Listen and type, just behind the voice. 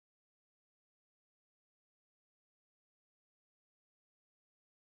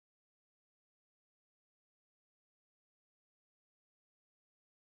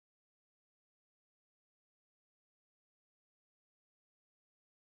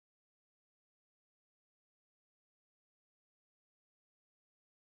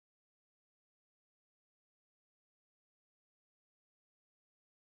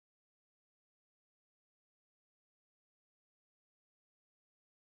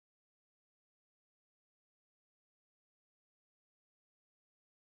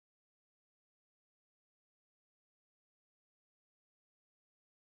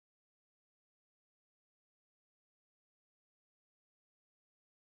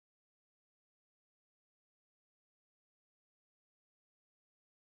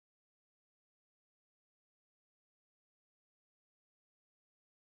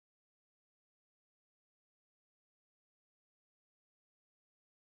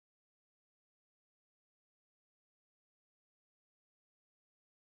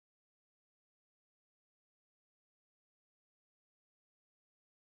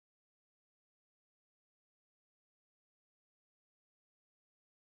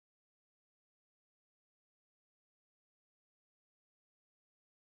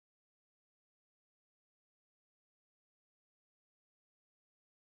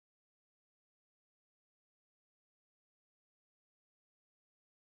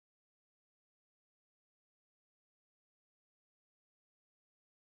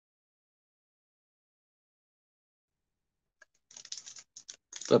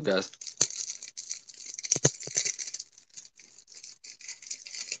What's up, guys?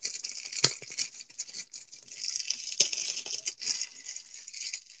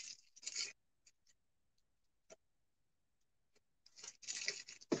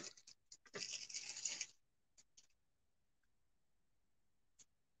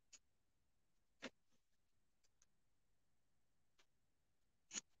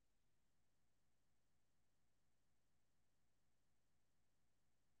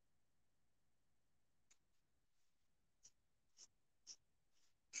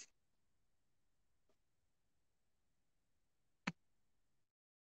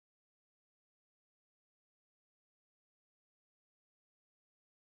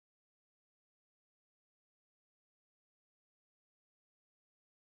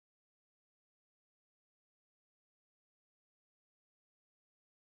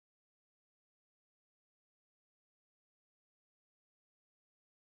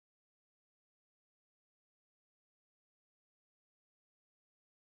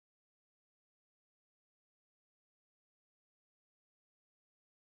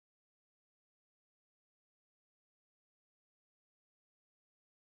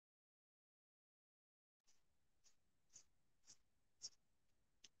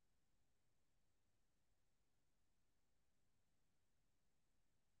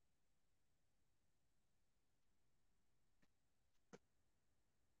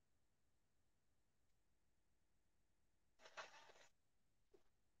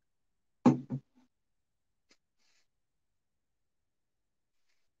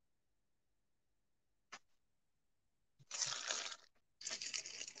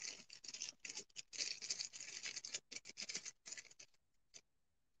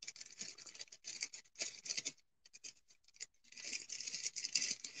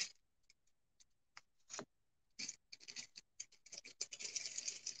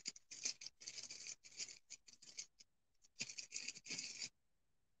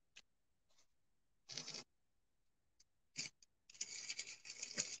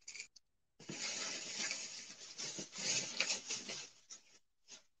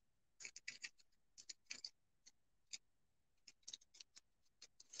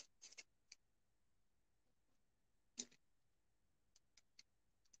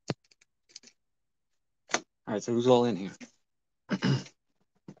 All right, so who's all in here?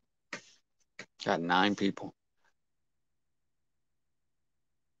 Got 9 people.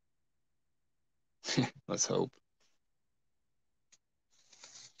 Let's hope.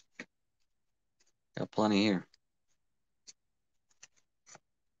 Got plenty here.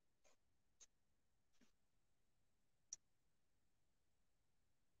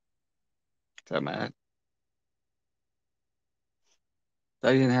 Is that Matt?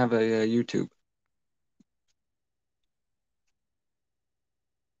 I didn't have a YouTube.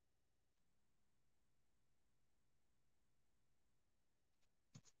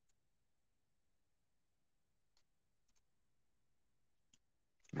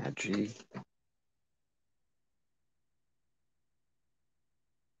 Matt G.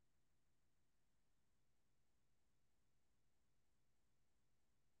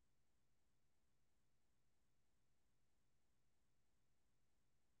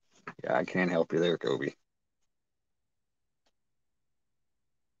 Yeah, I can't help you there, Kobe.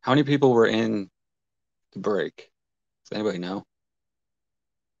 How many people were in the break? Does anybody know?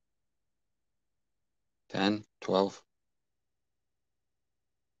 10, 12?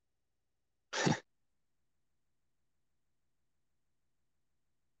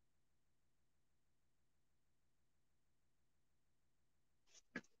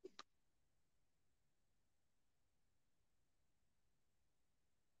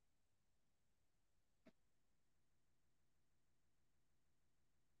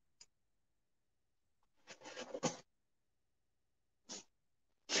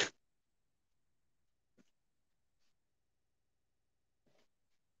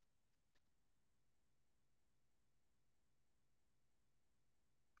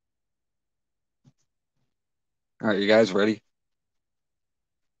 All right, you guys ready?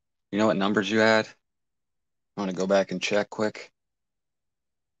 You know what numbers you had? I want to go back and check quick.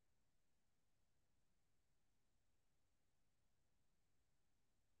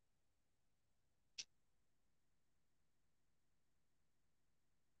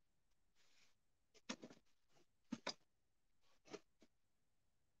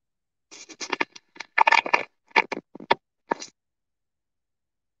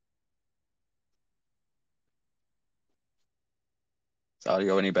 Is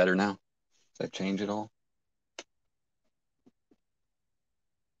audio any better now? Does that change at all?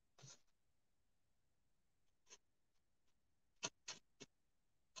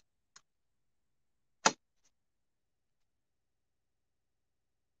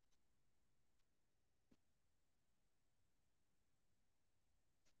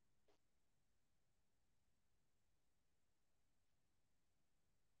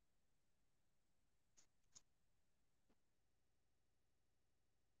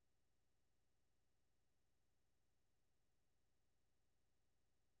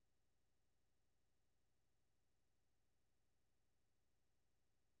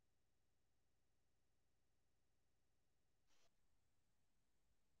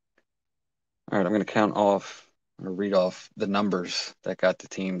 I'm going to count off or read off the numbers that got the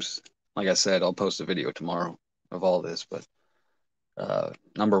teams. Like I said, I'll post a video tomorrow of all this, but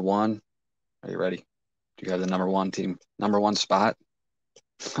number one, are you ready? Do you have the number one team? Number one spot?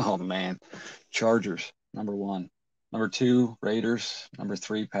 Oh man, Chargers, number one. Number two, Raiders. Number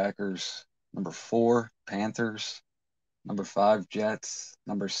three, Packers. Number four, Panthers. Number five, Jets.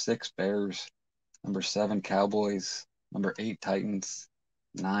 Number six, Bears. Number seven, Cowboys. Number eight, Titans.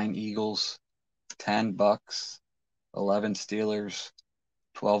 Nine, Eagles. 10, Bucks. 11, Steelers.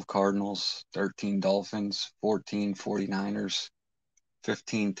 12, Cardinals. 13, Dolphins. 14, 49ers.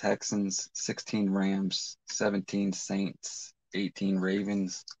 15, Texans. 16, Rams. 17, Saints. 18,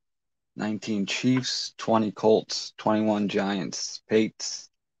 Ravens. 19, Chiefs. 20, Colts. 21, Giants. Patriots.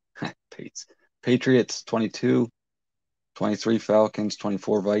 22. 23, Falcons.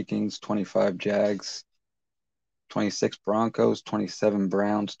 24, Vikings. 25, Jags. 26, Broncos. 27,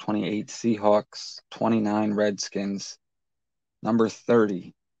 Browns. 28, Seahawks. 29, Redskins. Number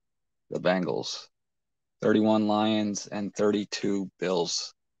 30, the Bengals. 31, Lions. And 32,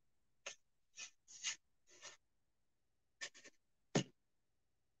 Bills.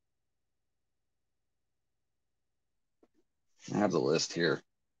 I have the list here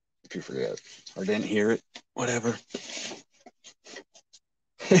if you forget or didn't hear it. Whatever.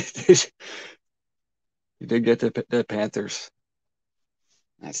 You did get the Panthers.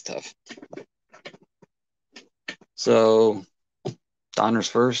 That's tough. So, Donner's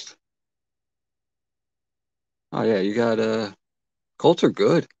first. Oh yeah, you got Colts are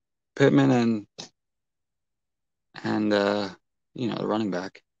good. Pittman and the running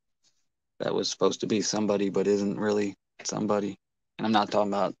back that was supposed to be somebody but isn't really somebody. And I'm not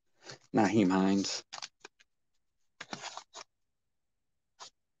talking about Naheem Hines.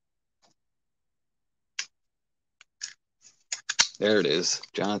 There it is.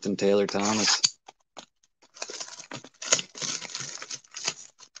 Jonathan Taylor Thomas.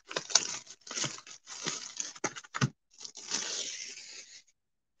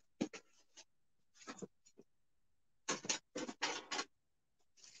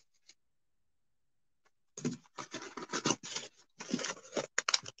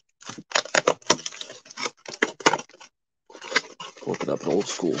 Look it up old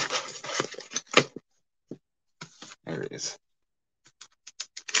school. There it is.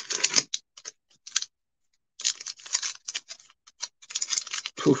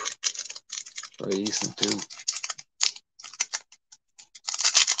 Poof. Troy Eason too.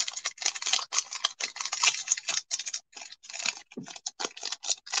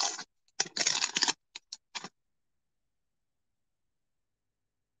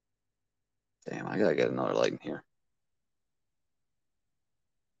 Damn, I gotta get another light in here.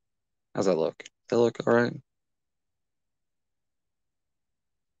 How's that look? Does that look all right?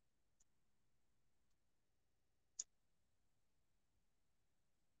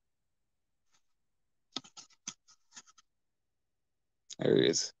 There he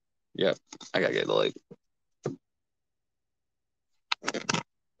is. Yep, I gotta get the light.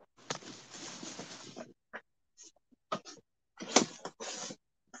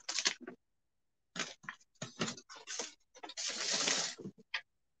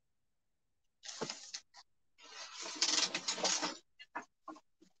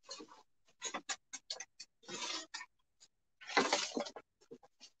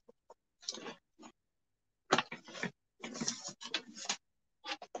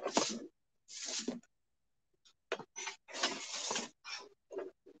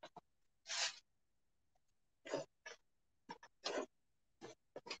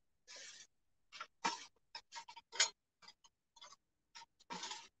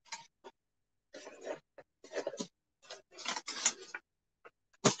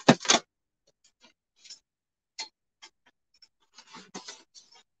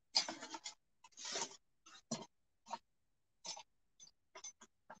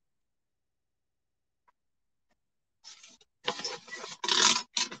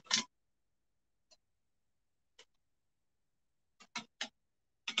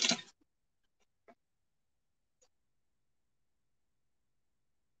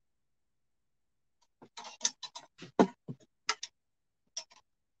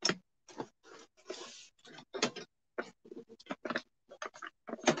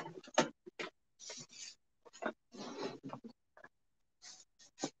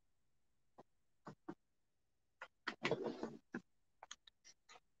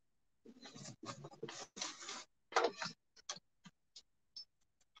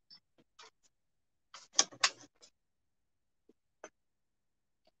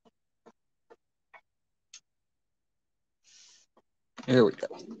 Here we go.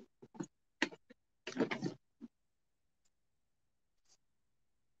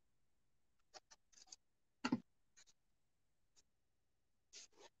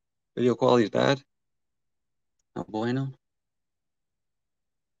 Video quality is bad. No bueno.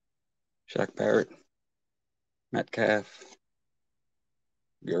 Shaq Barrett, Metcalf,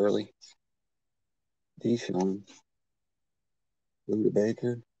 Gurley, Deshaun, Luda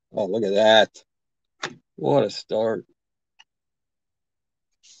Baker. Oh, look at that. What a start.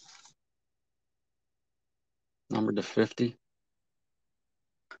 Number to 50.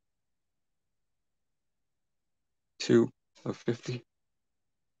 2 of 50.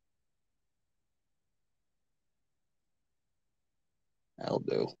 That'll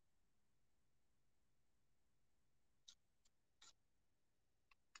do.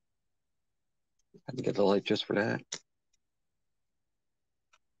 Had to get the light just for that.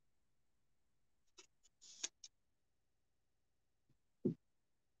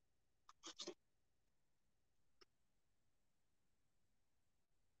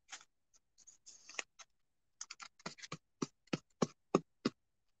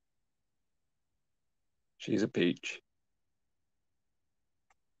 She's a peach.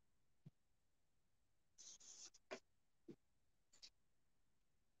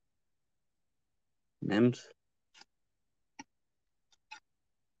 Mims.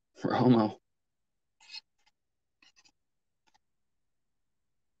 Romo.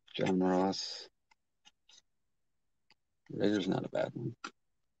 John Ross. Raiders not a bad one.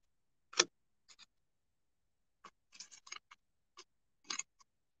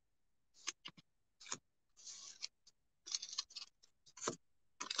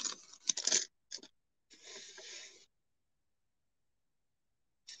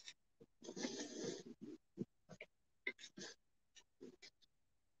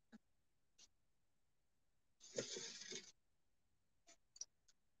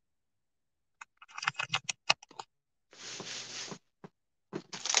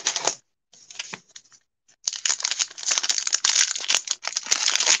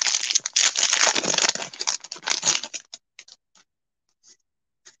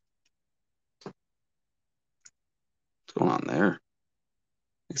 What's going on there?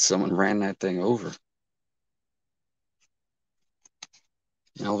 Like someone ran that thing over.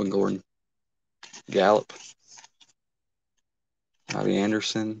 Melvin Gordon. Gallup. Robbie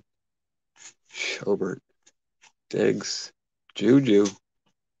Anderson. Schobert. Diggs. Juju.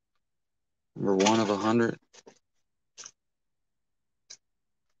 Number 1 of 100.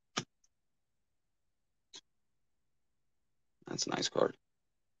 That's a nice card.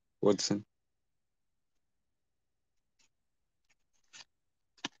 Woodson.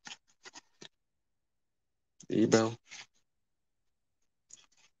 Debo.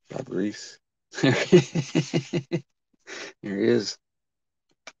 Bob Reese. There he is.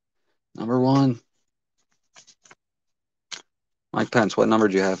 Number 1. Mike Pence, what number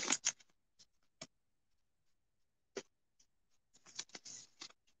do you have?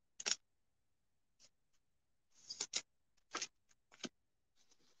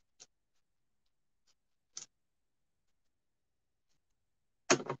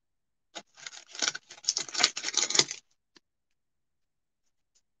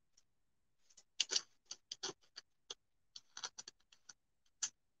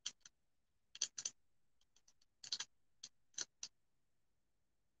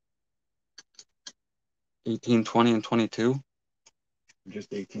 $18, $20, and $22?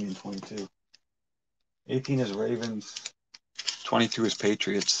 Just 18 and 22. 18 is Ravens. 22 is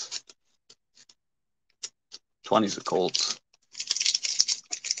Patriots. 20 is the Colts.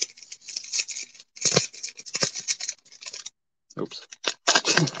 Oops.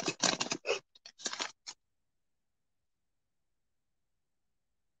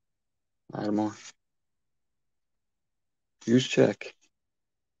 Lattimore. Use check.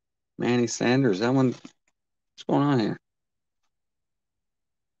 Manny Sanders. That one. What's going on here?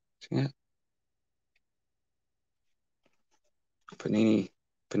 Yeah.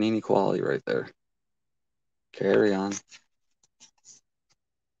 Panini quality right there. Carry on.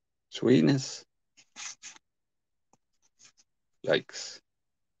 Sweetness. Yikes.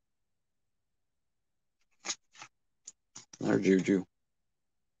 Another Juju.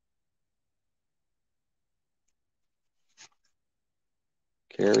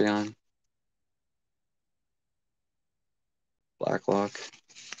 Carry on. Blacklock.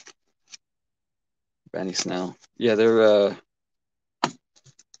 Benny Snell. Yeah, they're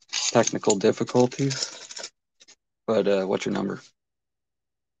technical difficulties. But what's your number?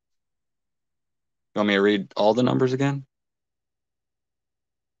 You want me to read all the numbers again?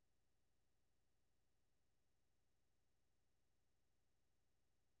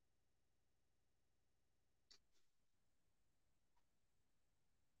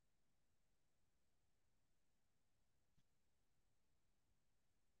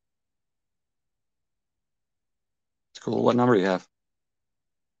 Cool. What number do you have?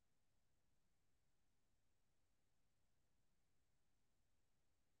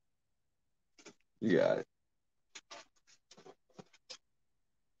 You got it.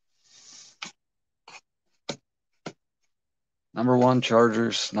 Number 1,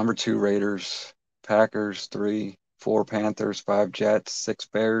 Chargers. Number 2, Raiders. Packers, 3. 4, Panthers. 5, Jets. 6,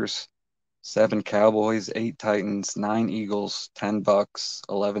 Bears. 7, Cowboys. 8, Titans. 9, Eagles. 10, Bucks.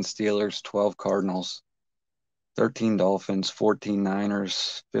 11, Steelers. 12, Cardinals. 13, Dolphins. 14,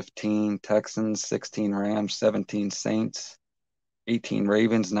 Niners. 15, Texans. 16, Rams. 17, Saints. 18,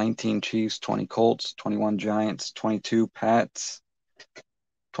 Ravens. 19, Chiefs. 20, Colts. 21, Giants. 22, Pats.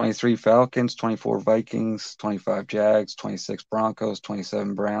 23, Falcons. 24, Vikings. 25, Jags. 26, Broncos.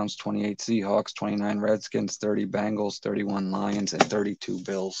 27, Browns. 28, Seahawks. 29, Redskins. 30, Bengals. 31, Lions. And 32,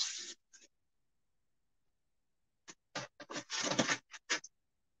 Bills.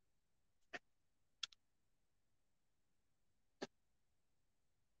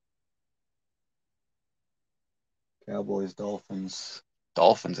 Cowboys, Dolphins.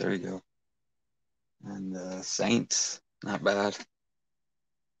 Dolphins, there you go. And Saints, not bad.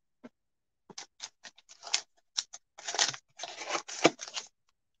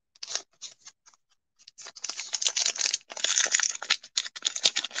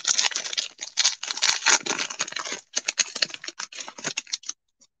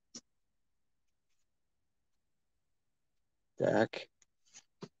 Dak,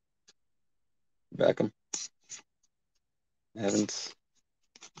 Beckham, Evans,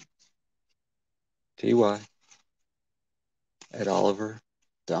 T.Y., Ed Oliver,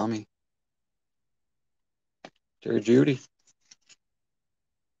 Dummy, Jerry Jeudy,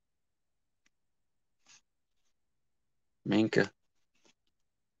 Minka,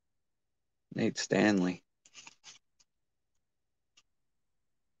 Nate Stanley,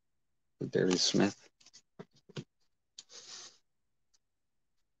 Darius Smith.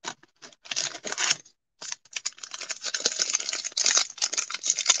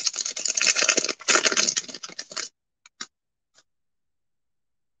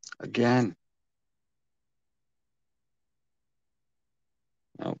 Again.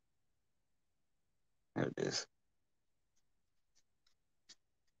 Nope. There it is.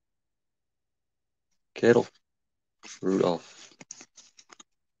 Kittle, Rudolph,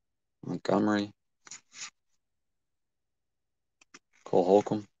 Montgomery, Cole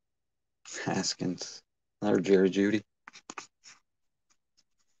Holcomb, Haskins, another Jerry Jeudy,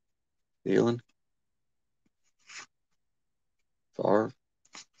 Thielen, Favre,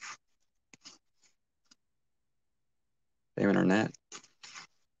 Damon Arnett,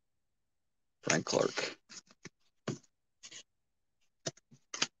 Frank Clark.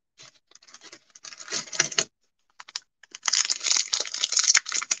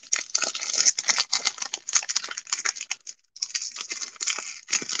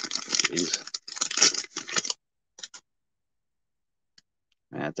 Jeez.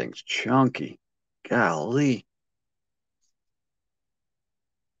 Man, that thing's chunky. Golly.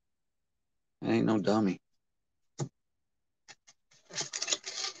 That ain't no dummy.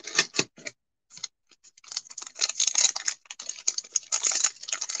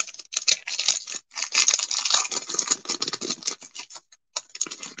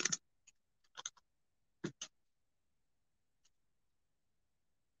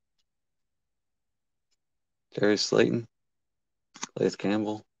 Darius Slayton, Calais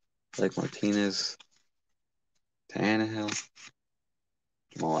Campbell, Blake Martinez, Tannehill,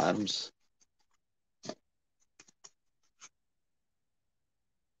 Jamal Adams.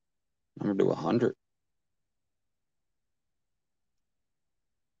 Number to 100. Is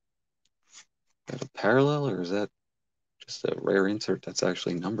that a parallel or is that just a rare insert that's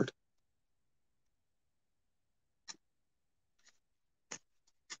actually numbered?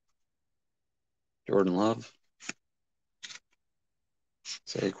 Jordan Love,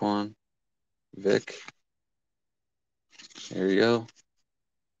 Saquon, Vic. There you go.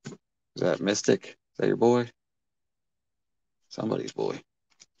 Is that Mystic? Is that your boy? Somebody's boy.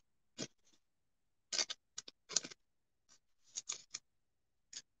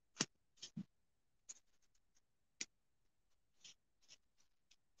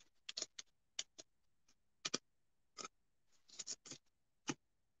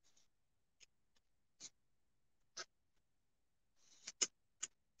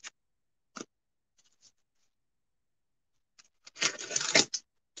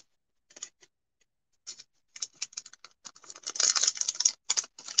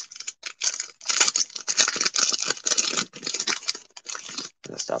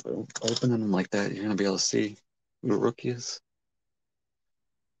 Gotta stop opening them like that. You're gonna be able to see who the rookie is.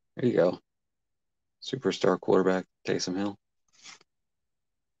 There you go. Superstar quarterback. Taysom Hill.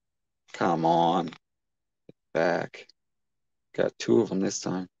 Come on. Back. Got two of them this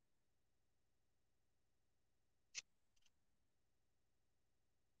time.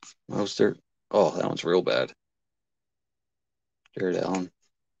 Mostert. Oh, that one's real bad. Jared Allen.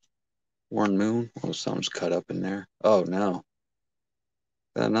 Warren Moon. Oh, something's cut up in there. Oh, no. Is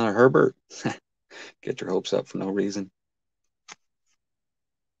that another Herbert? Get your hopes up for no reason.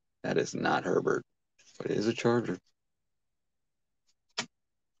 That is not Herbert, but it is a Charger.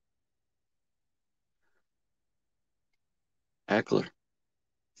 Eckler.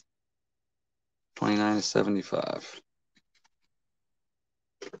 29/75.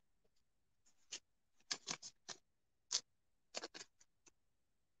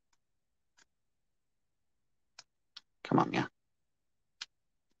 Come on, yeah.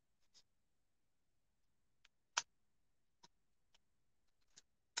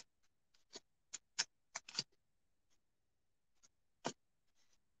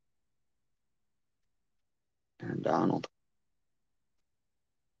 Aaron Donald.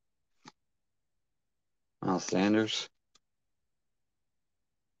 Miles Sanders.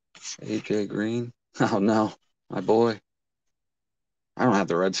 AJ Green. Oh, no. My boy. I don't have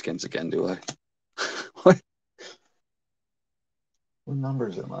the Redskins again, do I? What? What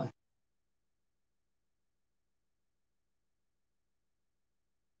numbers am I?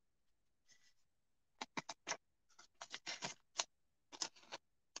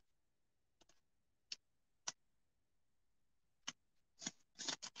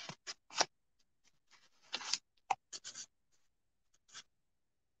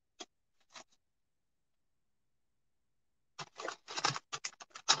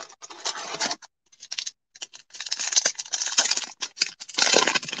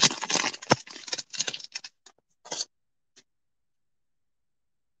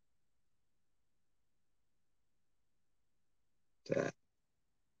 That.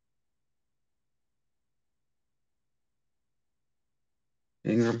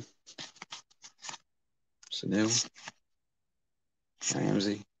 Ingram. Sanu.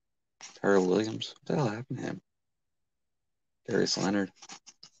 Ramsey. Terrell Williams. What the hell happened to him? Darius Leonard.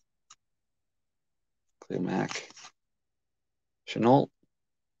 Cleo Mack. Chenault.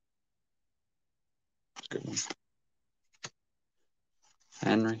 That's a good one.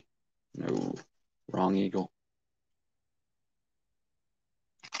 Henry. No. Wrong Eagle.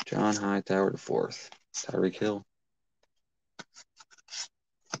 John Hightower IV. Tyreek Hill.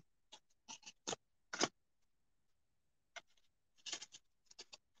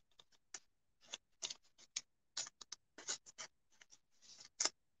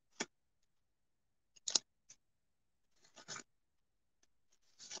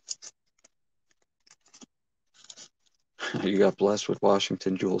 You got blessed with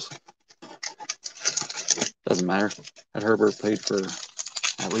Washington, Jules. Doesn't matter. That Herbert played for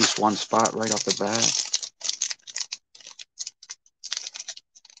at least one spot right off the bat.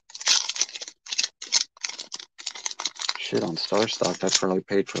 Shit, on Star Stock, that's probably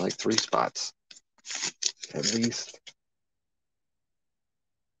paid for like 3 spots. At least.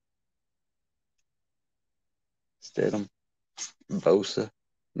 Stidham. Bosa.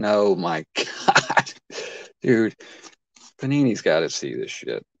 No, my God. Dude, Panini's got to see this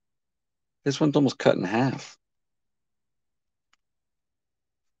shit. This one's almost cut in half.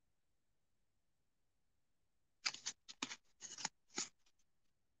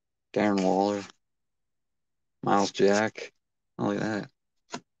 Darren Waller. Miles Jack. Look at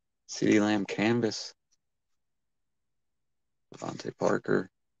that. CeeDee Lamb canvas. Devontae Parker.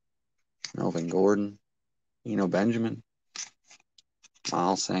 Melvin Gordon. Eno Benjamin.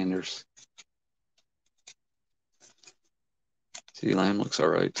 Miles Sanders. CeeDee Lamb looks all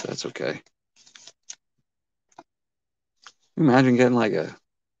right, so that's okay. Can you imagine getting like a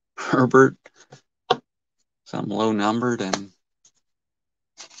Herbert, something low numbered, and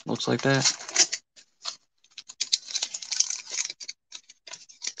looks like that?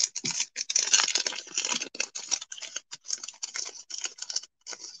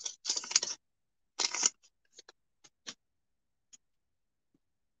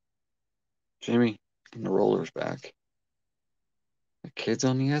 Jimmy, and the roller's back. The kid's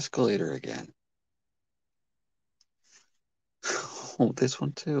on the escalator again. Oh, this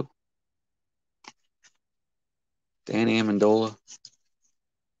one too. Danny Amendola.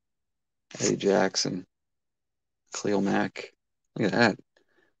 Eddie Jackson. Cleo Mack. Look at that.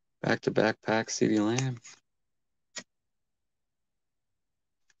 Back-to-back pack CeeDee Lamb.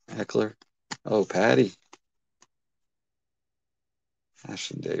 Eckler. Oh, Patty.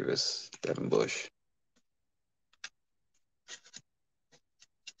 Ashton Davis. Devin Bush.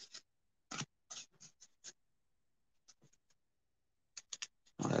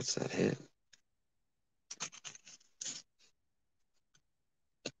 That's that hit.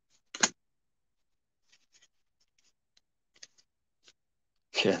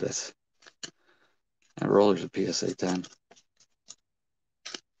 Yeah, that roller's a PSA 10. It's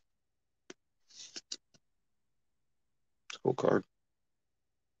a cool card.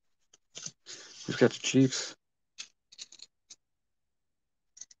 Who's got the Chiefs?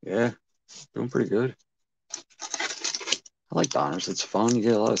 Yeah, doing pretty good. I like Donruss. It's fun. You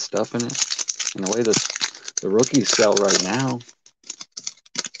get a lot of stuff in it. And the way the rookies sell right now,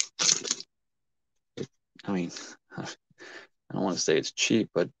 I mean, I don't want to say it's cheap,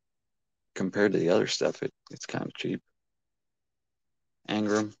 but compared to the other stuff, it's kind of cheap.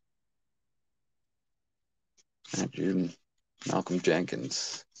 Ingram, Matt Juden, Malcolm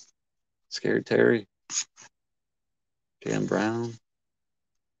Jenkins, Scary Terry, Jaylen Brown,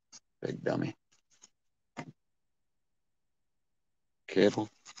 Big Dummy, Kittle,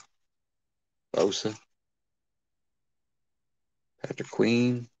 Bosa, Patrick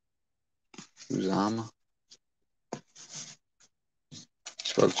Queen, Uzama.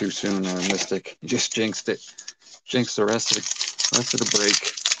 Spoke too soon, or Mystic. You just jinxed it. Jinxed the rest of the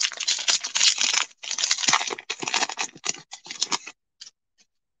break.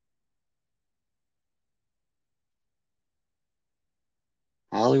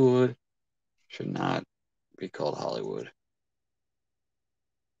 Hollywood should not be called Hollywood.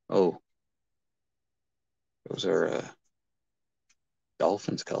 Oh, those are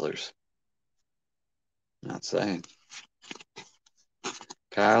Dolphins colors. Not saying.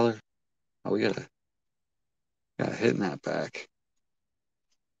 Kyler. Oh, we got a hit in that pack.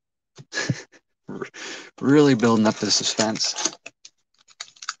 Really building up the suspense.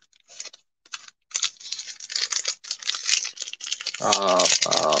 Oh,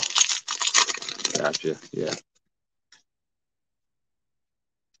 gotcha. Yeah.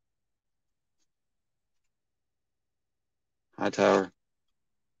 Hightower.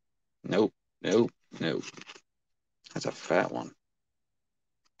 Nope. Nope. Nope. That's a fat one.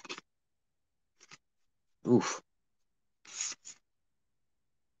 Oof.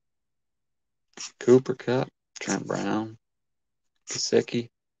 Cooper Kupp. Trent Brown. Gesicki.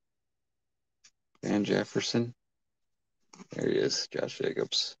 Van Jefferson. There he is. Josh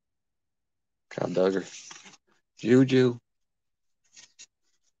Jacobs. Kyle Duggar. Juju.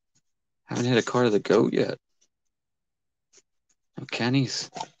 Haven't hit a card of the GOAT yet. No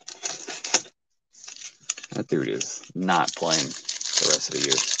Kenny's. That dude is not playing the rest of the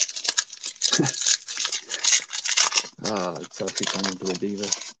year. Oh, it's tough becoming into a diva.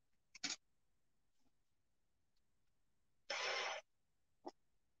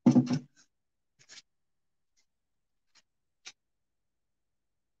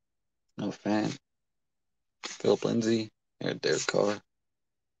 No fan. Philip Lindsay. Yeah, Derek Carr.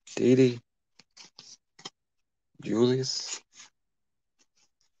 Didi. Julius.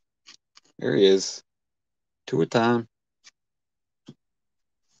 There he is. Two a time.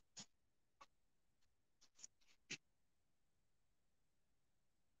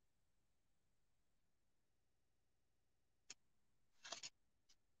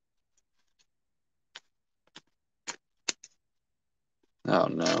 Oh,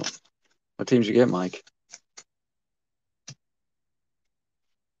 no. What teams you get, Mike?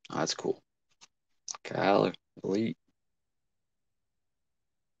 Oh, that's cool. Kyler. Elite.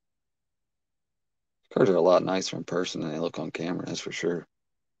 Cards are a lot nicer in person than they look on camera, that's for sure.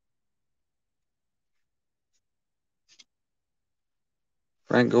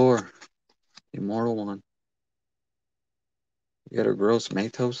 Frank Gore. The immortal one. You got a Gross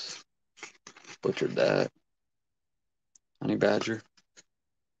Matos. Butchered that. Honey Badger.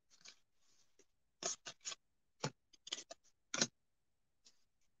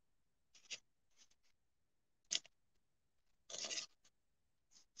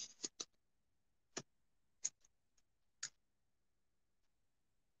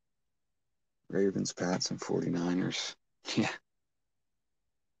 Ravens, Pats, and 49ers. Yeah.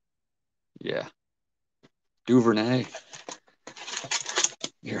 Yeah. Duvernay.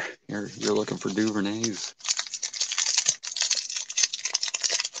 You're looking for Duvernays.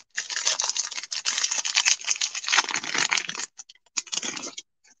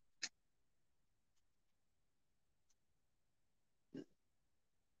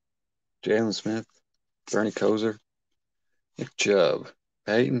 Jalen Smith, Bernie Kosar, Nick Chubb,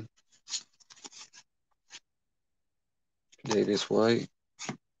 Peyton, Davis White,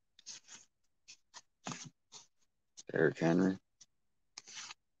 Derrick Henry,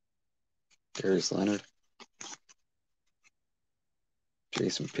 Darius Leonard,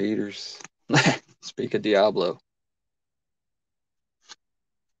 Jason Peters. Speak of Diablo.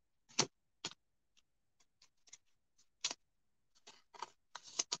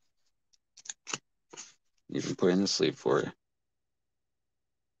 Even put in the sleeve for you.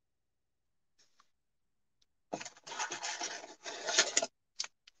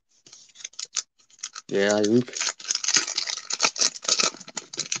 Yeah, Ayuk.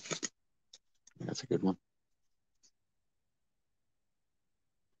 That's a good one.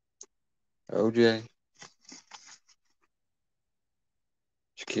 OJ.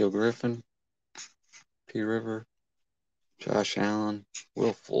 Shaquille Griffin. P. River. Josh Allen.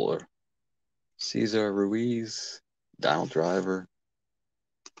 Will Fuller. Cesar Ruiz. Donald Driver.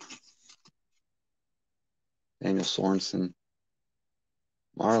 Daniel Sorensen.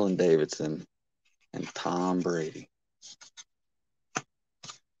 Marlon Davidson. And Tom Brady. I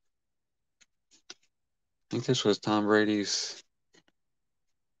think this was Tom Brady's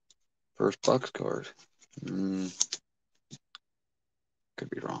first Bucks card. Could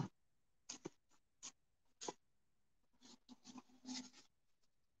be wrong.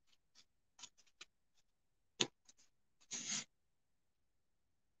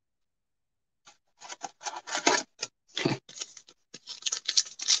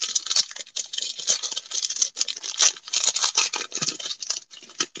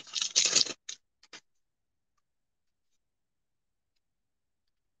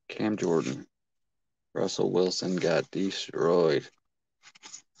 Cam Jordan. Russell Wilson got destroyed.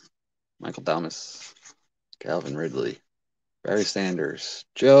 Michael Thomas. Calvin Ridley. Barry Sanders.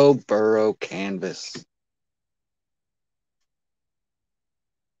 Joe Burrow canvas.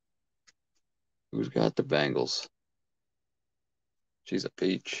 Who's got the Bengals? She's a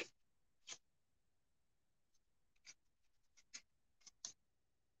peach.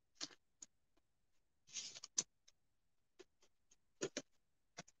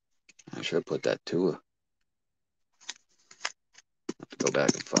 I should have put that Tua. Have to go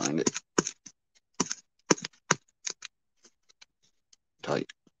back and find it.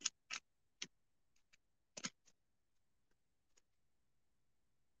 Tight.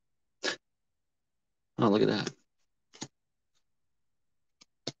 Oh, look at that.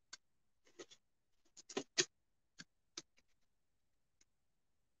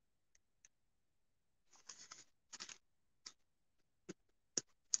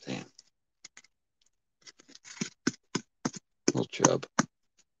 Damn. Little Chubb.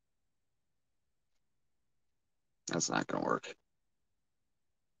 That's not going to work.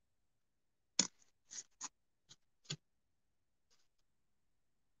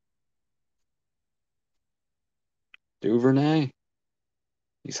 Duvernay.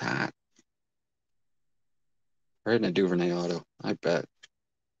 He's hot. Right in a Duvernay auto. I bet.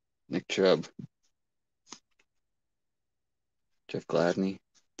 Nick Chubb. Jeff Gladney.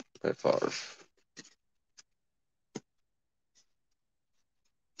 Brett Favre.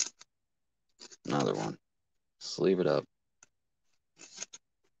 Another one. Sleeve it up.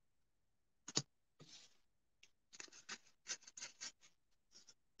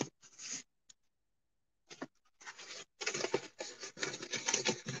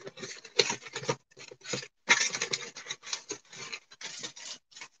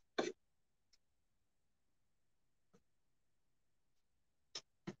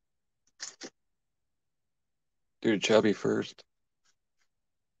 Do Chubby first.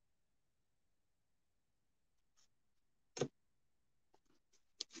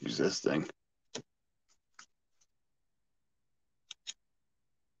 Use this thing.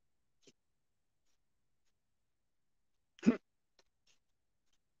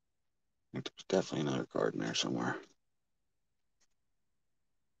 There's definitely another card in there somewhere.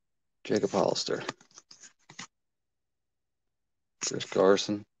 Jacob Hollister. Chris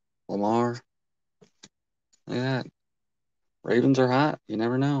Carson. Lamar. Look at that. Ravens are hot. You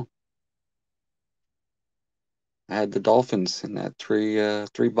never know. I had the Dolphins in that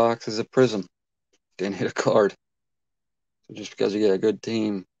three boxes of Prism. Didn't hit a card. So just because you get a good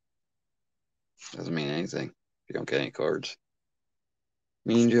team doesn't mean anything if you don't get any cards.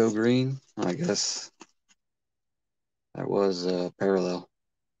 Mean Joe Green. I guess that was parallel.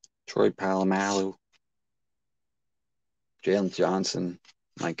 Troy Polamalu. Jalen Johnson.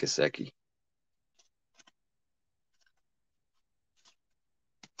 Mike Gesicki.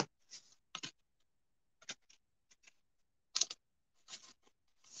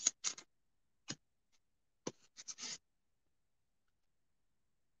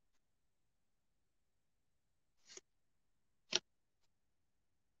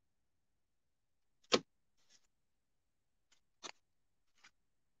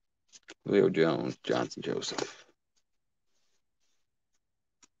 Leo Jones. Johnson Joseph.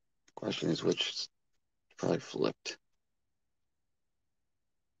 Question is which probably flipped.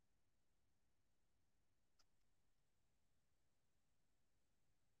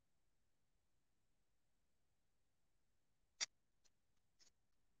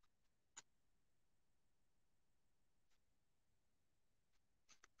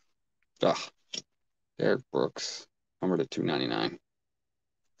 Ugh, Derek Brooks, number to 299.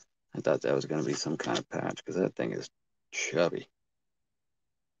 I thought that was going to be some kind of patch because that thing is chubby.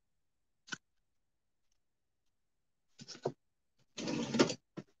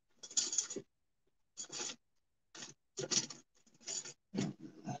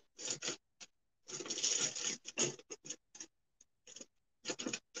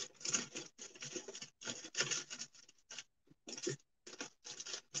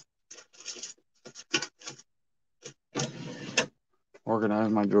 Organize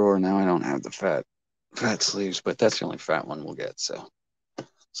my drawer. Now I don't have the fat sleeves, but that's the only fat one we'll get. So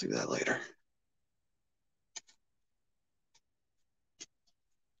see that later.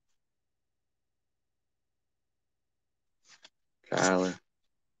 Kyler,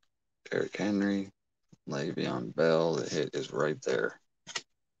 Derrick Henry, Le'Veon Bell. The hit is right there.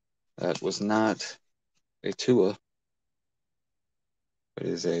 That was not a Tua, but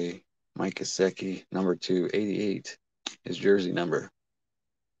is a Mike Gesicki, number 288. His jersey number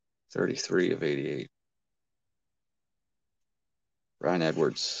 33 of 88. Ryan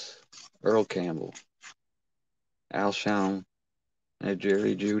Edwards, Earl Campbell, Alshon, and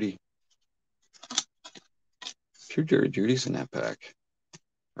Jerry Jeudy. Two Jerry Jeudy's in that pack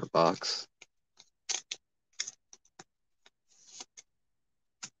or box.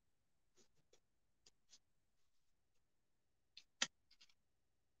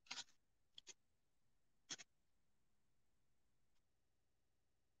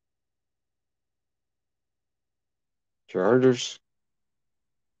 Chargers.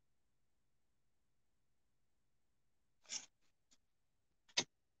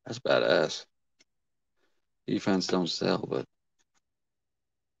 That's badass. Defense don't sell, but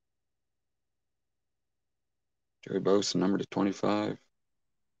Jerry Bosa, number to 25.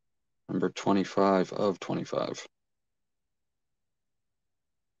 Number 25 of 25.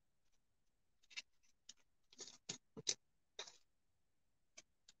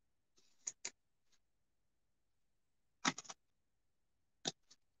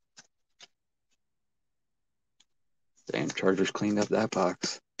 Damn, Chargers cleaned up that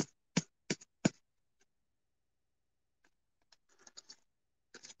box.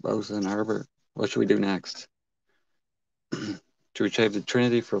 Bosa and Herbert. What should we do next? Should we save the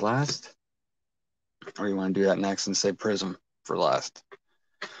Trinity for last? Or you want to do that next and say Prism for last?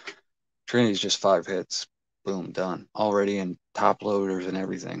 Trinity's just 5 hits. Boom, done. Already in top loaders and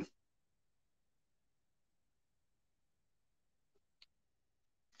everything.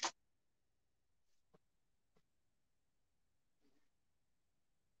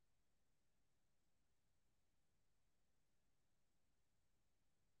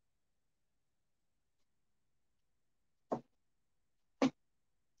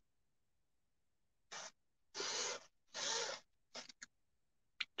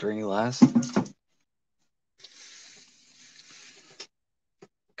 Trinity last.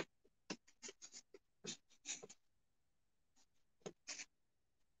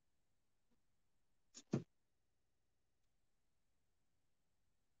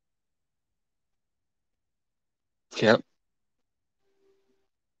 Yep.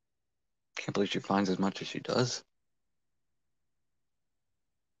 Can't believe she finds as much as she does.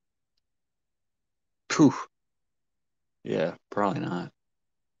 Poof. Yeah, probably not.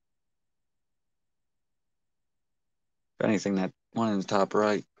 If anything, that one in the top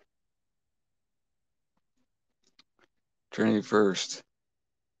right. Trinity first.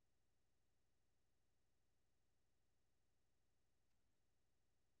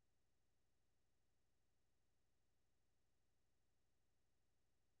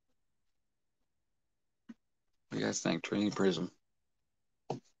 What do you guys think? Trinity Prism.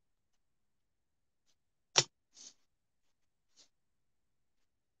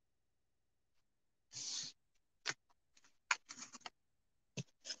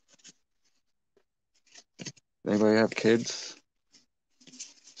 Anybody have kids?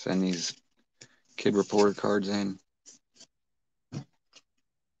 Send these kid report cards in.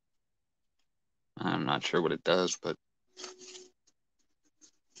 I'm not sure what it does, but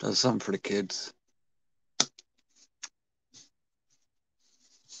it does something for the kids.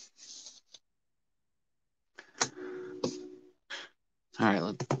 All right,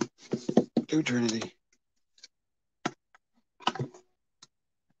 let's do Trinity.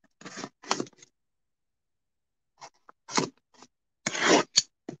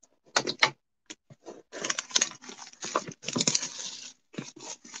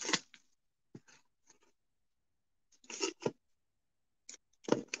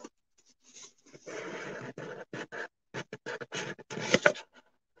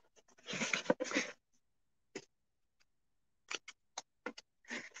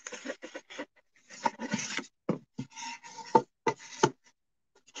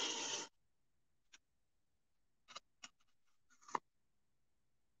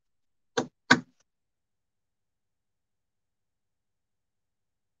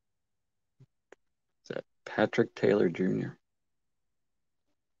 Patrick Taylor Jr.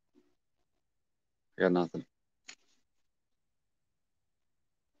 I got nothing.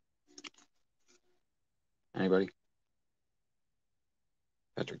 Anybody?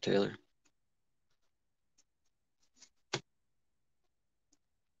 Patrick Taylor.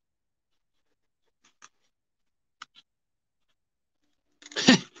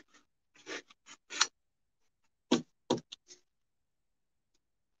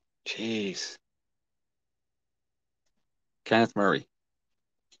 Jeez. Kenneth Murray.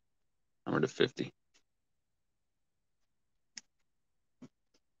 Number to 50.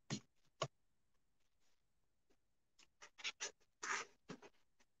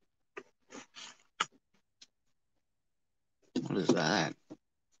 What is that?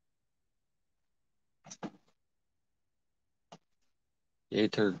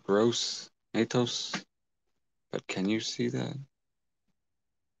 Yater Gross Atos. But can you see that?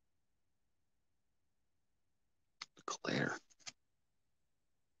 Glare.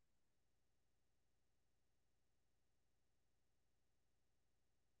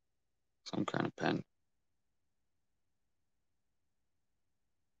 Some kind of pen.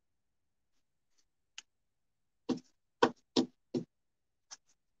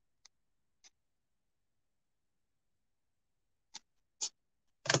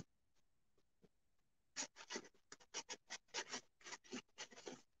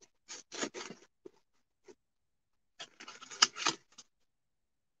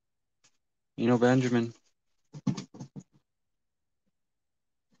 Benjamin.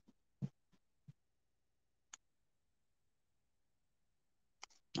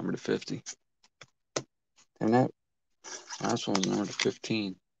 Number to 50. And that last one was number to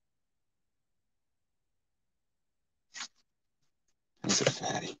 15. That's a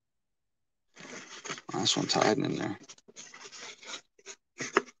fatty. Last one's hiding in there.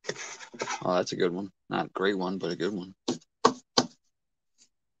 Oh, that's a good one. Not a great one, but a good one.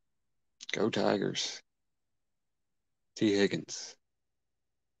 Go Tigers. T. Higgins.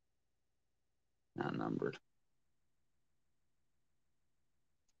 Not numbered.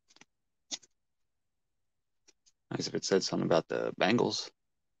 Nice if it said something about the Bengals.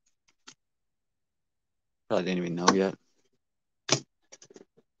 Probably didn't even know yet.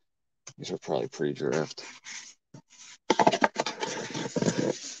 These are probably pre-draft.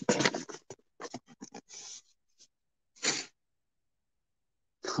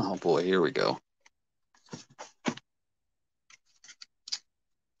 Oh boy, here we go.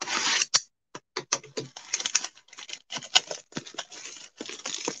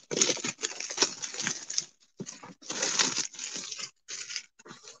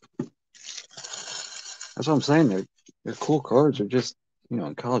 That's what I'm saying. They're cool cards. They're just,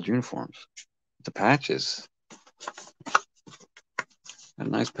 in college uniforms. The patches. Got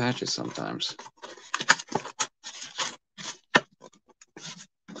nice patches sometimes.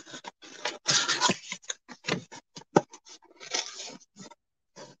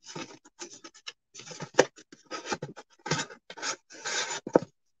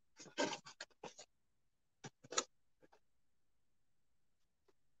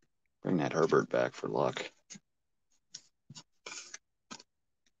 Bring that Herbert back for luck.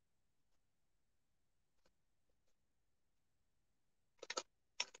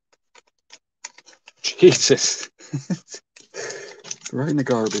 Jesus. Right in the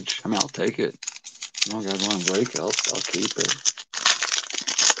garbage. I mean, I'll take it. You guys want to break it, I'll keep it.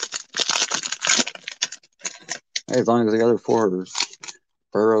 Hey, as long as the other four are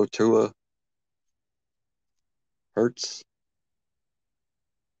Burrow, Tua, Hurts,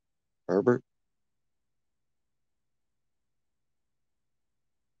 Herbert.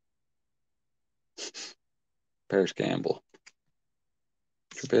 Paris Campbell,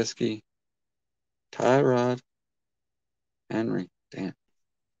 Trubisky, Tyrod, Henry. Damn.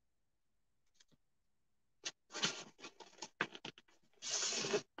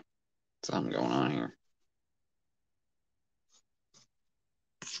 Something going on here.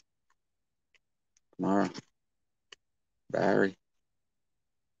 Kamara, Barry,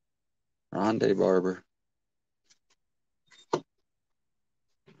 Rondé Barber,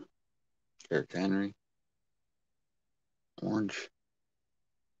 Derrick Henry, Orange.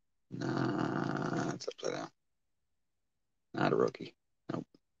 Nah, it's upside down. Not a rookie. Nope.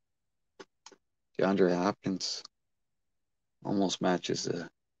 DeAndre Hopkins almost matches the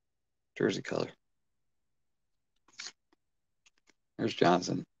jersey color. There's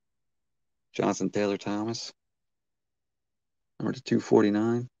Johnson. Jonathan Taylor Thomas. Number to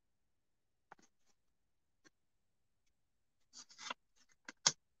 249.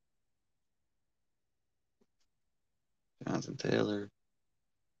 Jonathan Taylor.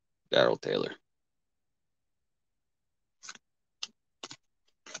 Darrell Taylor.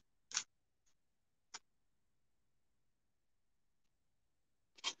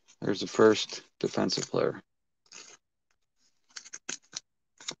 There's the first defensive player.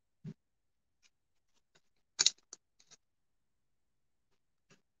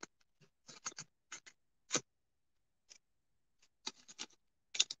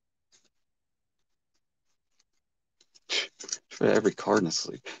 For every card in this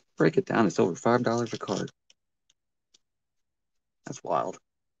league. Break it down, it's over $5 a card. That's wild.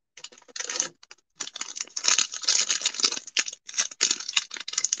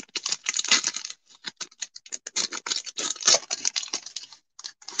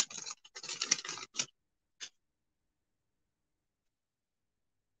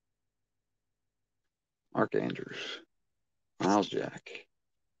 Mark Andrews, Miles Jack,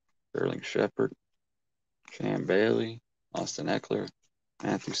 Sterling Shepard, Cam Bailey, Austin Eckler,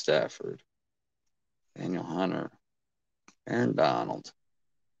 Matthew Stafford, Daniel Hunter, Aaron Donald,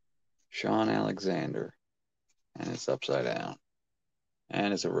 Sean Alexander, and it's upside down.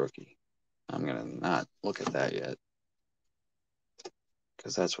 And it's a rookie. I'm going to not look at that yet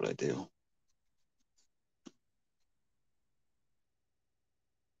because that's what I do.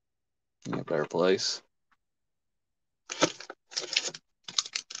 In a better place.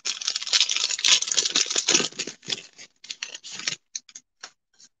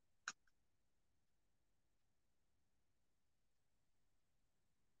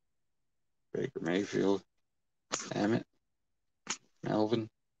 Baker Mayfield, Emmett, Melvin,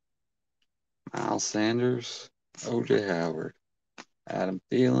 Miles Sanders, O.J. Howard, Adam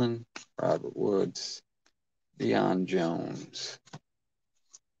Thielen, Robert Woods, Deion Jones.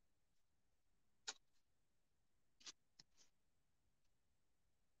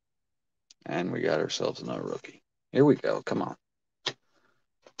 And we got ourselves another rookie. Here we go. Come on.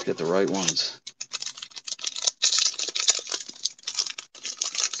 Let's get the right ones.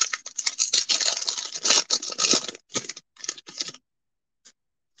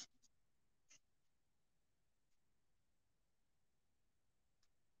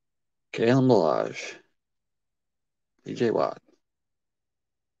 Kalen Ballage, DJ Watt,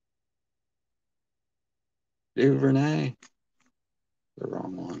 Duvernay, the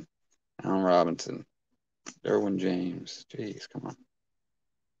wrong one. Allen Robinson, Derwin James. Jeez, come on.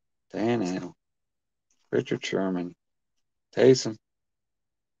 Dan Hale, Richard Sherman, Taysom.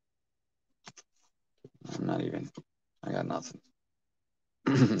 I'm not even. I got nothing.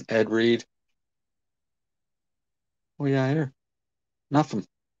 Ed Reed. What do you got here? Nothing.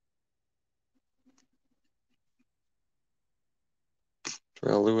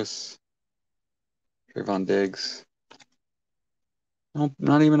 Terrell Lewis, Trayvon Diggs. Nope,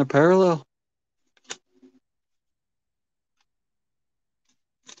 not even a parallel.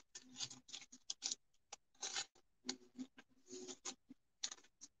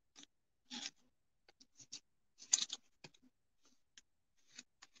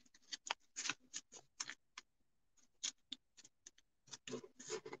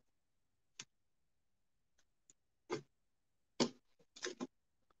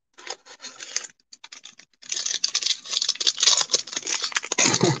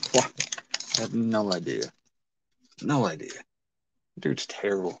 I have no idea. No idea. Dude's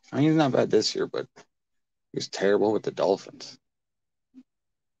terrible. I mean, he's not bad this year, but he was terrible with the Dolphins.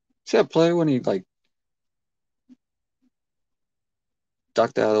 See that play when he like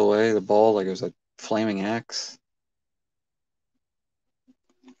ducked out of the way, the ball like it was a flaming axe?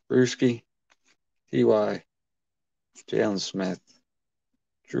 Brewski, T.Y., Jalen Smith,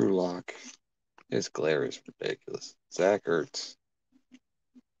 Drew Lock. His glare is ridiculous. Zach Ertz,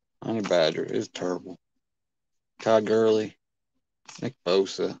 Honey Badger is terrible. Todd Gurley, Nick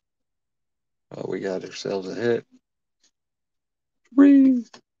Bosa. Oh, we got ourselves a hit. Whee!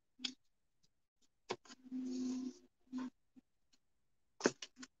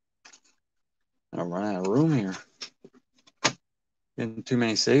 I'm running out of room here. Getting too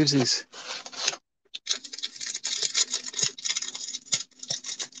many savesies.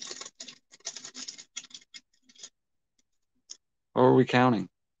 What are we counting?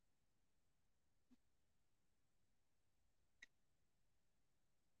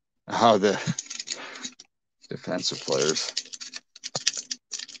 Oh, the defensive players.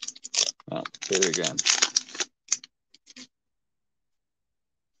 Oh, did it again.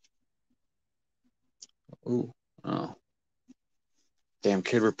 Ooh, oh. Damn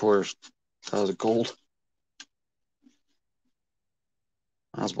kid reporters. That was a gold.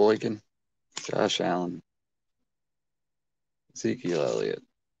 Miles Boykin, Josh Allen, Ezekiel Elliott,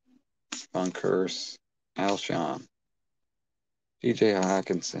 Von Curse, Alshon, DJ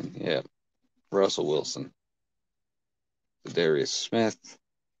Hawkinson, yep, Russell Wilson, Darius Smith,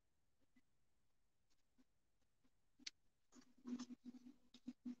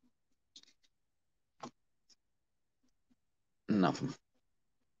 Nothing.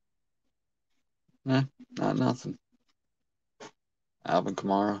 Not nothing. Alvin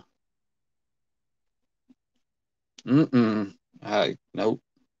Kamara. Nope.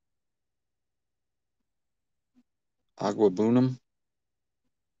 Aguabunum.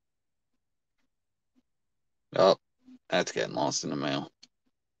 Oh, that's getting lost in the mail.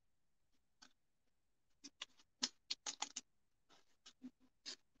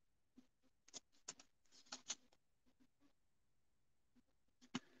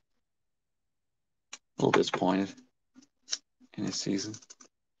 A little disappointed in his season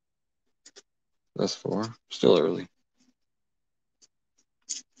thus far. Still early.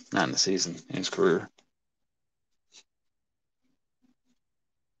 Not in the season, in his career.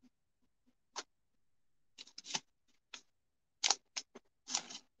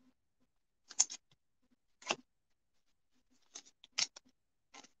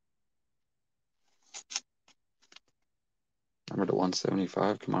 Remember the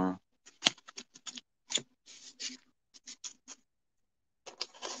 175 tomorrow.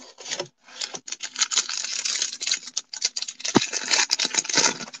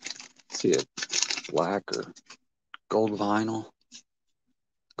 See it black or gold vinyl.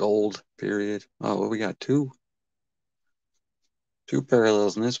 Gold, period. Oh, well, we got two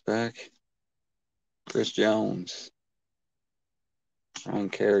parallels in this pack. Chris Jones. Ryan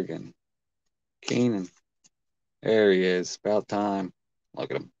Kerrigan. Keenan. There he is. About time.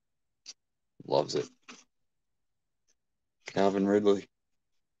 Look at him. Loves it. Calvin Ridley.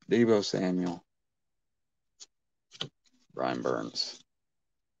 Deebo Samuel. Brian Burns.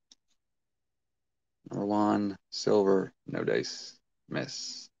 Number 1, silver, no dice.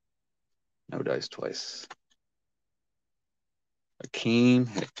 Miss. No dice twice. Akeem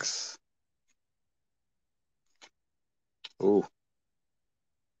Hicks. Ooh.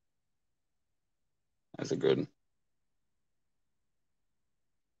 That's a good one.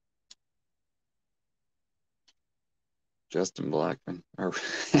 Justin Blackman. Or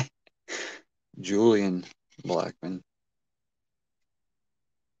Julian Blackman.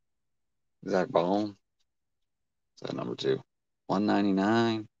 Zach Bone. Is that number 2?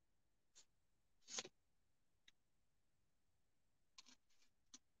 199.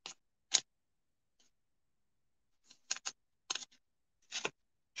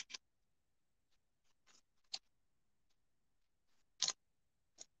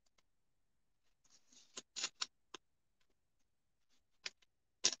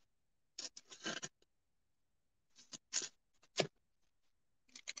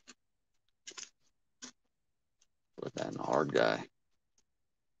 Put that in a hard guy.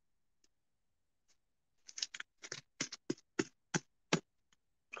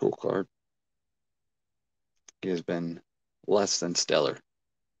 Cool card. He has been less than stellar.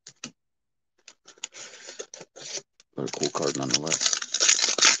 But a cool card nonetheless.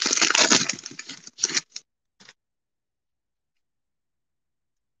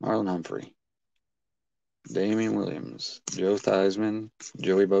 Marlon Humphrey. Damian Williams. Joe Theismann.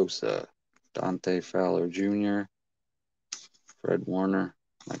 Joey Bosa. Dante Fowler Jr. Fred Warner.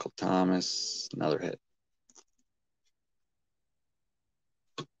 Michael Thomas. Another hit.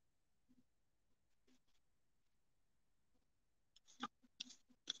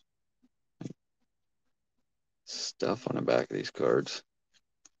 Stuff on the back of these cards.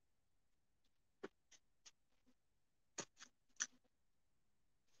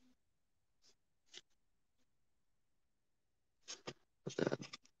 Put that.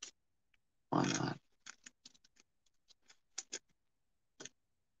 Why not?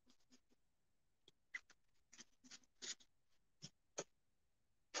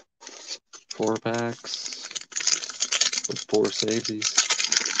 Four packs with 4 safeties.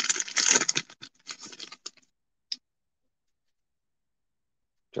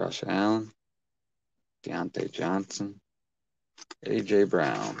 Josh Allen, Deontay Johnson, A.J.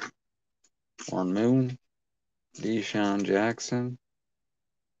 Brown, Warren Moon, Deshaun Jackson,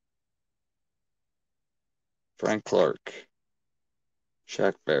 Frank Clark,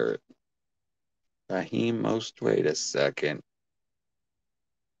 Shaq Barrett, Raheem Most. Wait a second.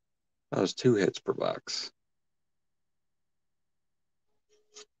 That was 2 hits per box.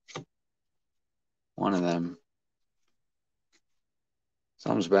 One of them.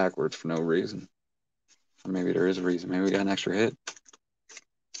 Something's backwards for no reason. Or maybe there is a reason. Maybe we got an extra hit.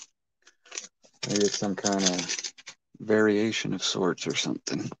 Maybe it's some kind of variation of sorts or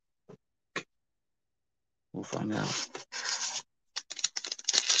something. We'll find out.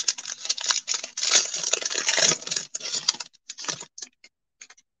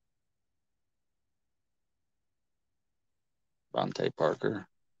 Vontae Parker,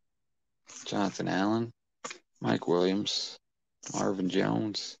 Jonathan Allen, Mike Williams, Marvin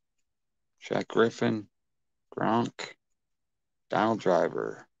Jones, Shaq Griffin, Gronk, Donald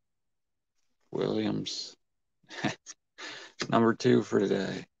Driver, Williams. Number 2 for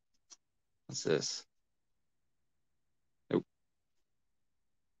today. What's this? Nope.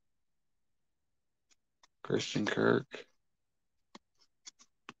 Christian Kirk,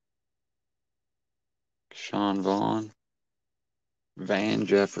 Sean Vaughn, Van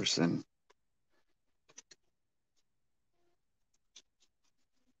Jefferson.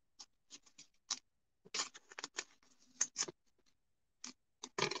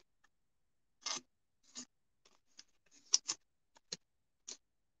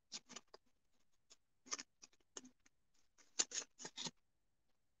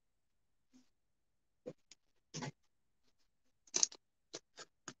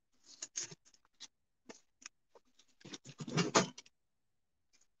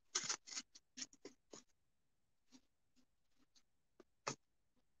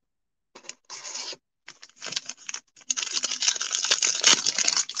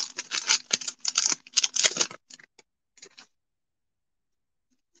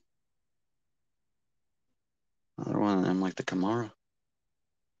 Another one of them like the Kamara.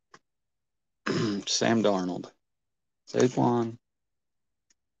 Sam Darnold, Saquon,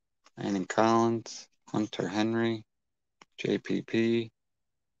 Landon Collins, Hunter Henry, JPP,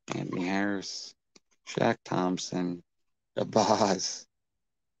 Anthony Harris, Shaq Thompson, Abaz,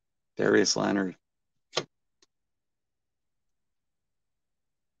 Darius Leonard.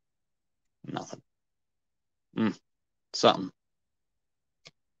 Nothing. Something.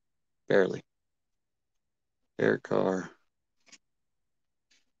 Barely. Derek Carr.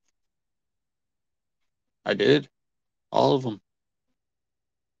 I did. All of them.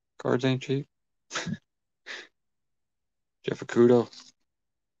 Cards ain't cheap. Jeff Okudo.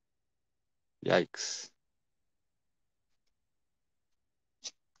 Yikes.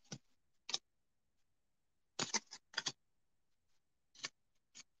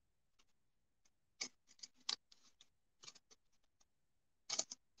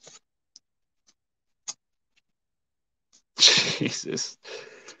 Jesus.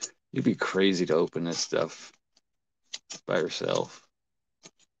 You'd be crazy to open this stuff by yourself.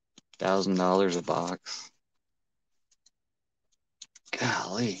 $1,000 a box.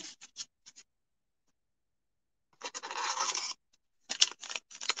 Golly.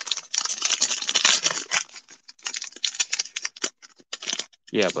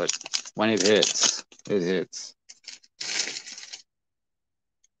 Yeah, but when it hits, it hits.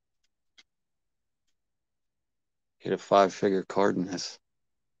 Hit a 5-figure card in this.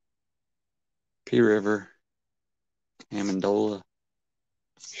 P. River, Amendola,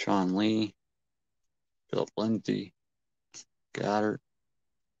 Sean Lee, Philip Lindsay, Goddard,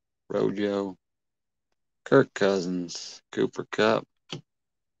 Rojo, Kirk Cousins, Cooper Kupp,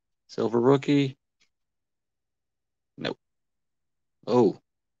 Silver Rookie. Nope. Oh,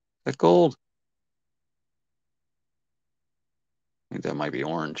 that gold. I think that might be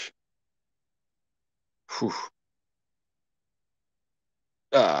orange. Whew.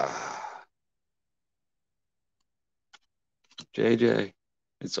 JJ,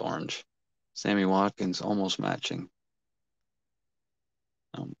 it's orange. Sammy Watkins, almost matching.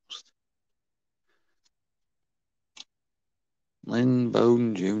 Almost. Lynn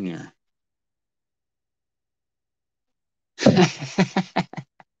Bowden Jr.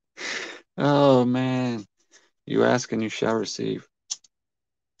 Oh, man. You ask and you shall receive.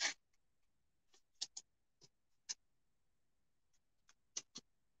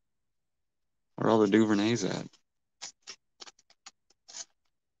 Where are all the Duvernays at?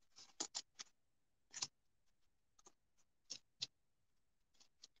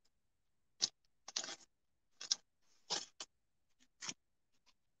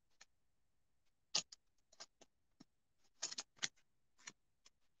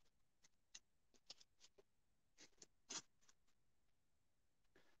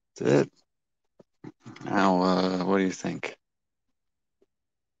 That's it. Now, what do you think?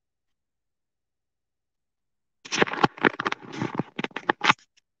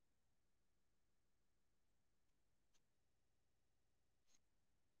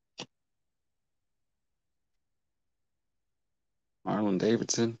 Marlon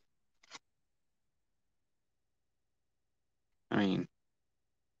Davidson. I mean,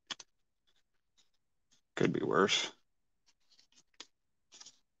 could be worse.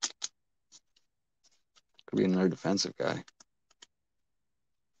 Could be another defensive guy.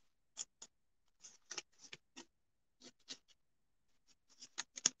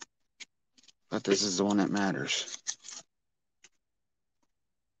 But this is the one that matters.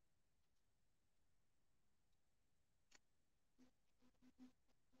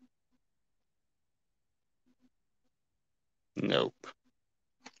 Nope.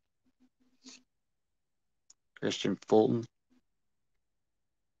 Christian Fulton.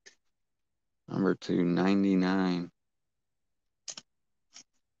 Number 299.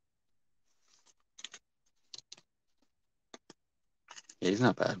 Yeah, he's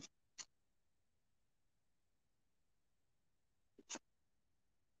not bad.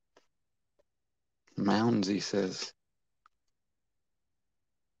 Mountains, he says.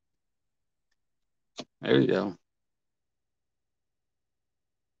 There you go.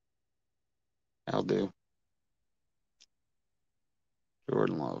 I'll do.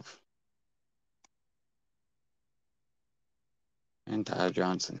 Jordan Love. And Ty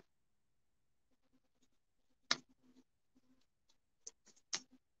Johnson.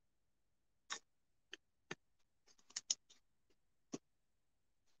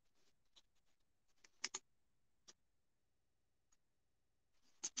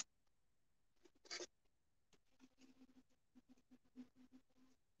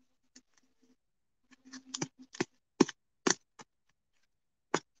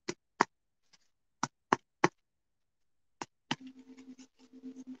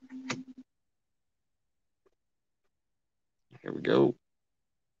 Here we go.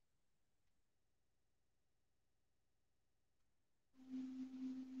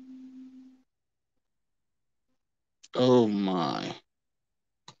 Oh my.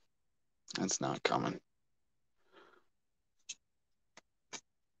 That's not coming.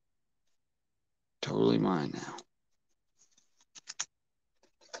 Totally mine now.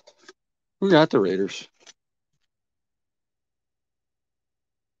 Who got the Raiders?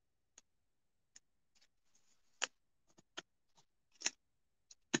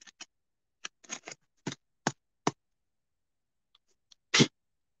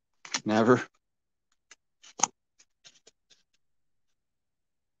 Never.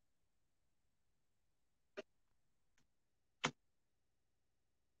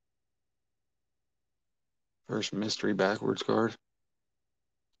 First mystery backwards card.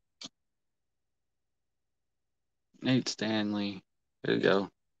 Nate Stanley. There you go.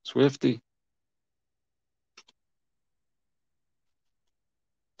 Swifty.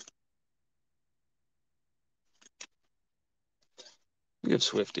 Give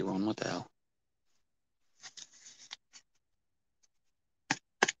Swifty one. What the hell?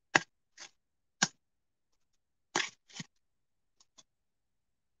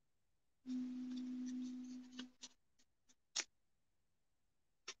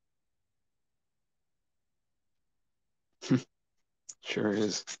 Sure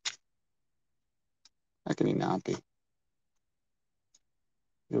is. How can he not be?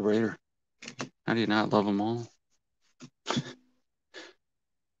 The Raider. How do you not love them all?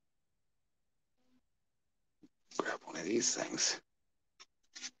 Grab one of these things.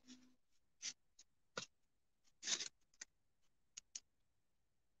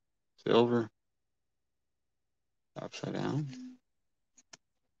 Silver. Upside down.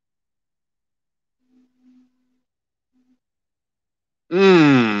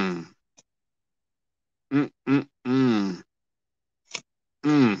 Mmm. Mm, mm, mm.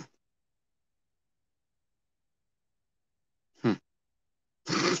 Mm. Hmm.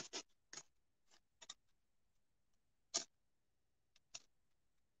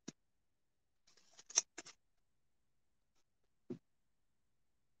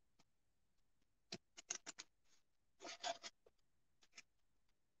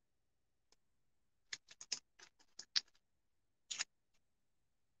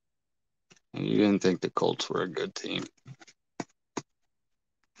 And you didn't think the Colts were a good team.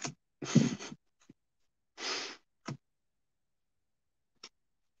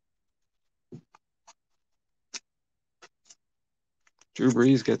 Drew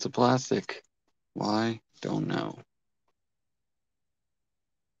Brees gets a plastic. Why? Don't know.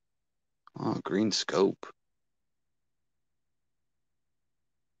 Oh, green scope.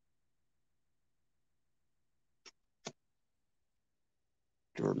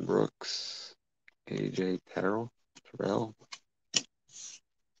 Jordan Brooks. AJ Terrell.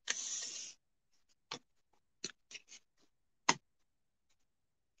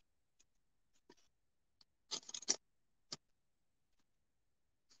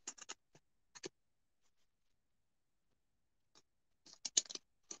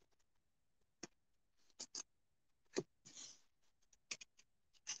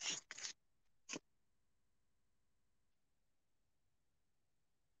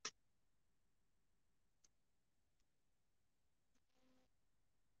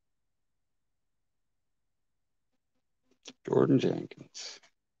 Jordan Jenkins.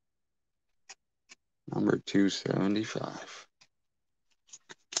 Number 275.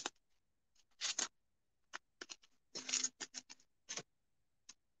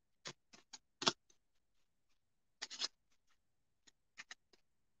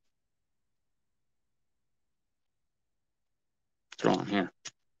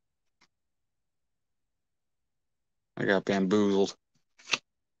 I got bamboozled.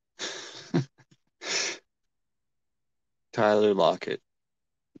 Tyler Lockett.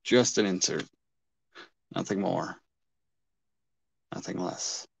 Just an insert. Nothing more. Nothing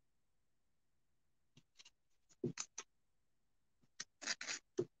less.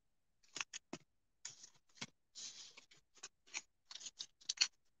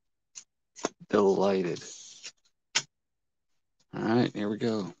 Delighted. All right, here we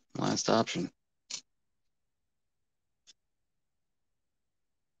go. Last option.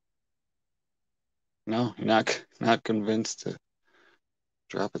 No, you're not convinced to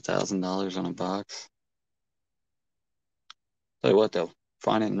drop $1,000 on a box. Tell you what though,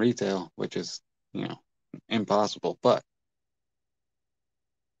 find it in retail, which is, impossible. But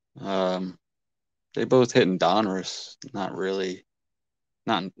they both hit in Donruss. Not really.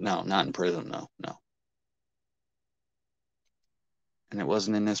 Not in Prism. No. And it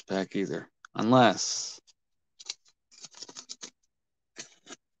wasn't in this pack either, unless.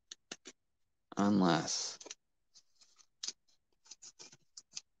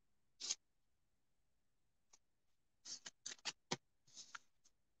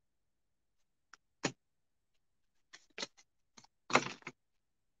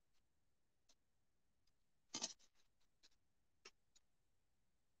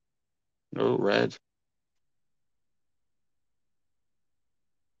 No red.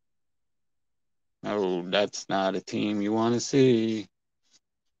 No, that's not a team you want to see.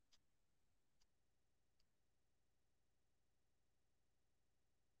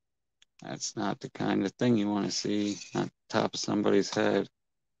 That's not the kind of thing you want to see on top of somebody's head.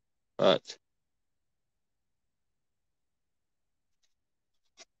 But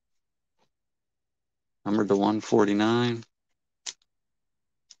number to 149.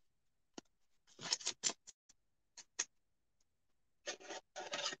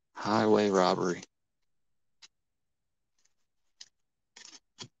 Highway robbery.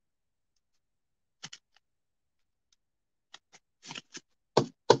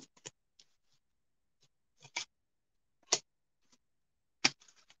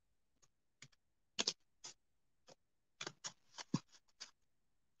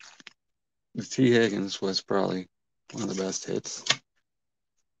 The T. Higgins was probably one of the best hits.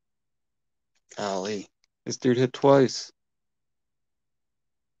 Golly, this dude hit twice.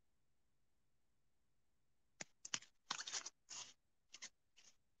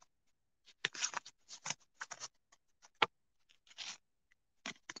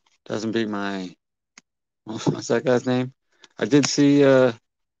 Doesn't beat my, what's that guy's name? I did see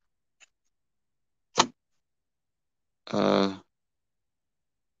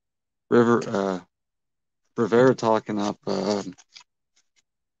Rivera talking up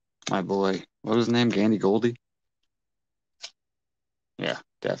my boy. What was his name? Gandy Goldie? Yeah,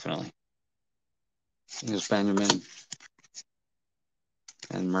 definitely. It was Benjamin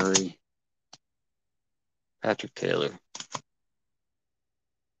and Murray. Patrick Taylor.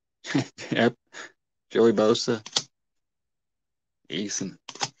 Yep. Joey Bosa. Eason.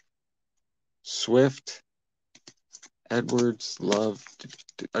 Swift. Edwards. Love.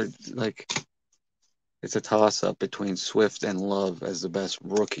 Like, it's a toss-up between Swift and Love as the best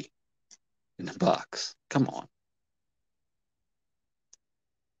rookie in the box. Come on.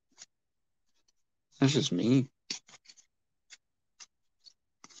 That's just me.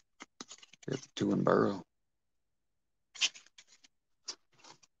 Got the two in Burrow.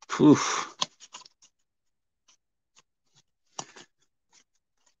 Poof.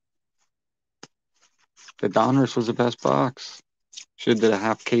 The Donruss was the best box. Should have did a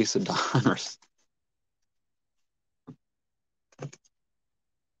half case of Donruss.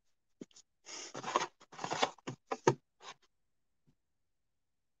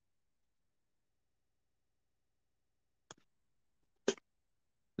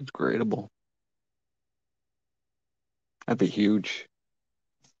 It's gradable. That'd be huge.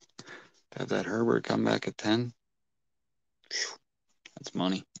 Have that Herbert come back at 10. That's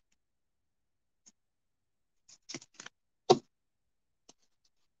money.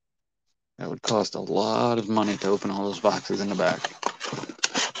 That would cost a lot of money to open all those boxes in the back.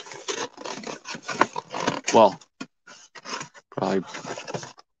 Well, probably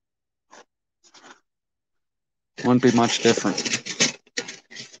wouldn't be much different.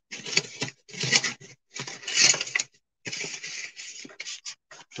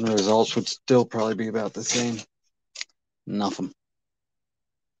 And the results would still probably be about the same. Nothing.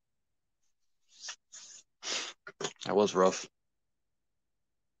 That was rough.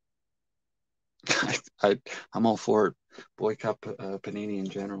 I'm all for it. Boycott Panini in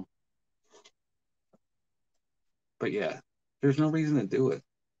general. But yeah, there's no reason to do it.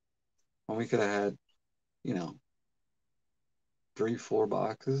 When we could have had, 3, 4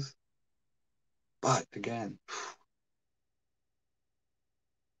 boxes. But again,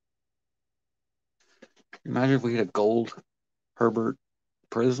 imagine if we had a gold Herbert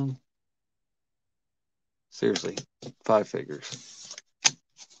Prism. Seriously, 5 figures.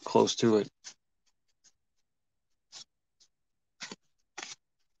 Close to it.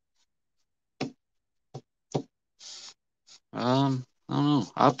 I don't know.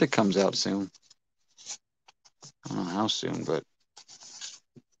 Optic comes out soon. I don't know how soon, but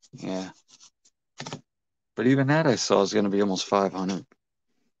yeah. But even that I saw is going to be almost 500.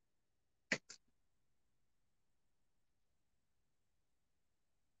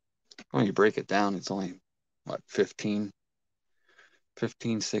 When you break it down, it's only, what, 15,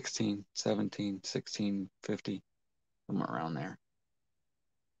 16, 17, 16, 50, somewhere around there.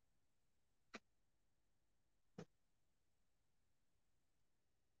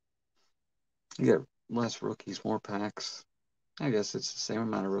 You get less rookies, more packs. I guess it's the same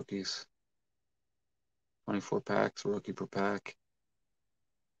amount of rookies. 24 packs, rookie per pack.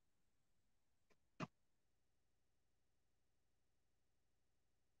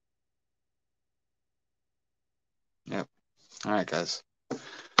 Yep. All right, guys.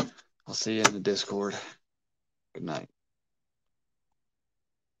 I'll see you in the Discord. Good night.